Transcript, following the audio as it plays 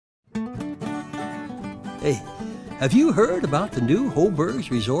Hey, have you heard about the new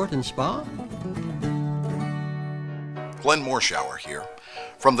Hoberg's Resort and Spa? Glenn Morshower here.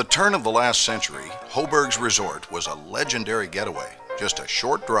 From the turn of the last century, Hoberg's Resort was a legendary getaway, just a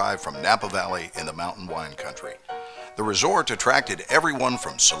short drive from Napa Valley in the mountain wine country. The resort attracted everyone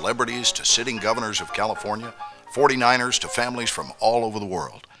from celebrities to sitting governors of California, 49ers to families from all over the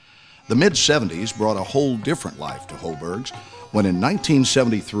world. The mid-70s brought a whole different life to Hoberg's when in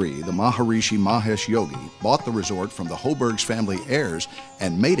 1973 the Maharishi Mahesh Yogi bought the resort from the Hoberg's family heirs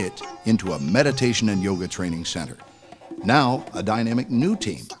and made it into a meditation and yoga training center. Now, a dynamic new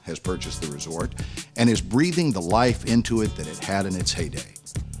team has purchased the resort and is breathing the life into it that it had in its heyday.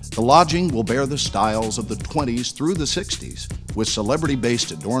 The lodging will bear the styles of the 20s through the 60s, with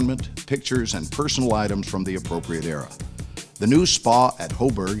celebrity-based adornment, pictures, and personal items from the appropriate era. The new spa at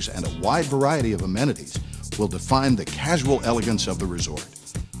Hoberg's and a wide variety of amenities will define the casual elegance of the resort.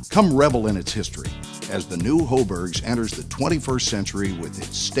 Come revel in its history as the new Hoberg's enters the 21st century with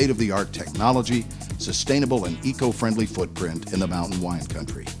its state-of-the-art technology, sustainable and eco-friendly footprint in the mountain wine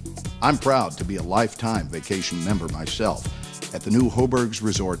country. I'm proud to be a lifetime vacation member myself at the new Hoberg's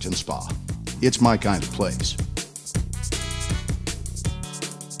Resort and Spa. It's my kind of place.